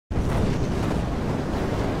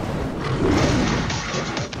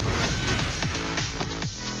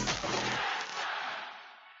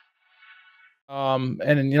And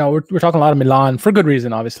we're talking a lot of Milan for good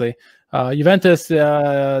reason, obviously. Juventus,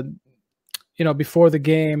 before the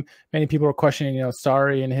game, many people were questioning,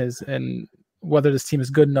 Sarri and whether this team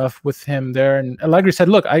is good enough with him there. And Allegri said,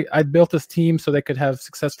 look, I built this team so they could have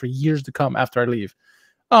success for years to come after I leave.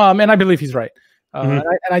 And I believe he's right. And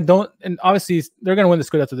obviously they're going to win the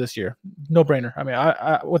Scudetto this year. No brainer. I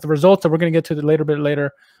mean, with the results that we're going to get to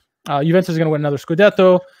later, Juventus is going to win another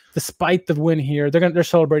Scudetto despite the win here. They're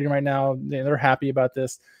celebrating right now. They're happy about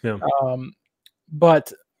this. Yeah.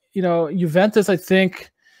 But Juventus, I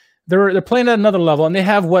think they're playing at another level, and they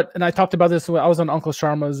have and I talked about this. I was on Uncle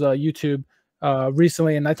Sharma's YouTube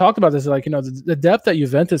recently, and I talked about this. Like, the depth that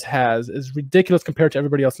Juventus has is ridiculous compared to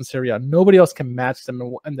everybody else in Serie. Nobody else can match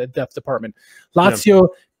them in the depth department. Lazio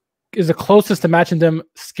is the closest to matching them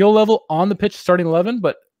skill level on the pitch, starting 11.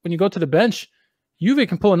 But when you go to the bench, Juve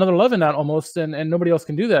can pull another 11 out almost, and nobody else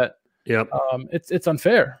can do that. Yep. It's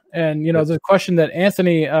unfair. And there's a question that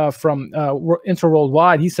Anthony from Inter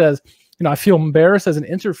Worldwide, he says, I feel embarrassed as an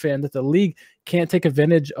Inter fan that the league can't take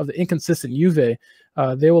advantage of the inconsistent Juve.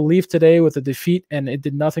 They will leave today with a defeat, and it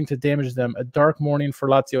did nothing to damage them. A dark morning for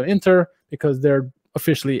Lazio and Inter because they're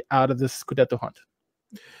officially out of this Scudetto hunt.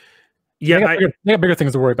 Yeah, they got bigger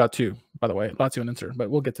things to worry about too, by the way, Lazio and Inter,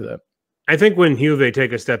 but we'll get to that. I think when Juve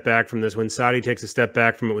take a step back from this, when Sarri takes a step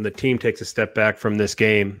back from it, when the team takes a step back from this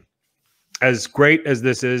game, as great as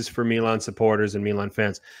this is for Milan supporters and Milan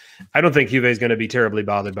fans, I don't think Juve is going to be terribly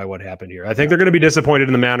bothered by what happened here. I think they're going to be disappointed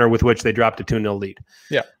in the manner with which they dropped a 2-0 lead.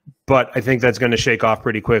 Yeah. But I think that's going to shake off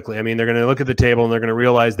pretty quickly. I mean, they're going to look at the table and they're going to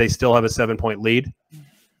realize they still have a 7-point lead.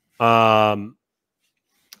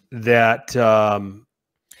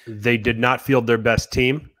 They did not field their best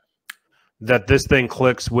team. That this thing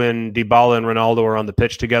clicks when Dybala and Ronaldo are on the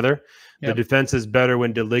pitch together. Yep. The defense is better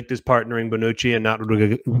when De Ligt is partnering Bonucci and not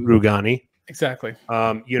Rugani. Exactly.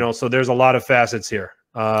 So there's a lot of facets here,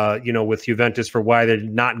 with Juventus for why they're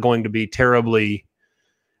not going to be terribly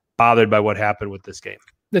bothered by what happened with this game.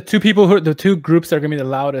 The two groups that are going to be the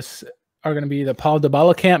loudest are going to be the Paul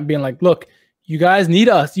Dybala camp being like, look, you guys need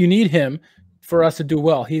us. You need him for us to do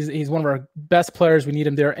well. He's one of our best players. We need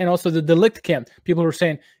him there. And also the De Ligt camp, people were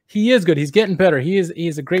saying he is good. He's getting better. He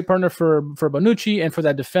is a great partner for Bonucci and for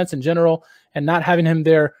that defense in general. And not having him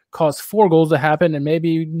there caused 4 goals to happen, and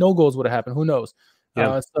maybe no goals would have happened. Who knows?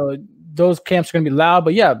 Yeah. So those camps are going to be loud.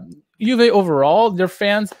 But yeah, Juve overall, their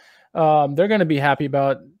fans, they're going to be happy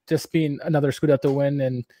about just being another Scudetto win.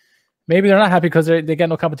 And maybe they're not happy because they get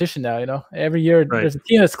no competition now. Every year there's a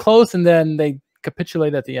team that's close, and then they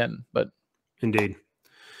capitulate at the end. But Indeed.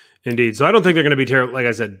 So I don't think they're going to be terrible. Like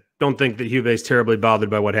I said, don't think that Juve is terribly bothered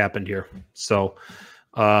by what happened here. So,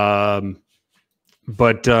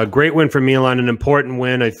 but great win for Milan, an important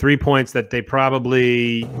win, 3 points that they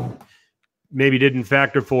probably maybe didn't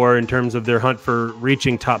factor for in terms of their hunt for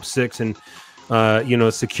reaching top 6 and,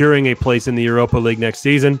 securing a place in the Europa League next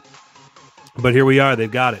season. But here we are.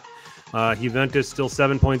 They've got it. Juventus still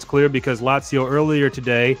 7 points clear because Lazio earlier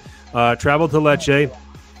today traveled to Lecce.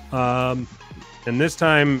 And this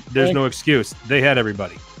time, there's no excuse. They had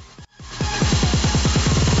everybody.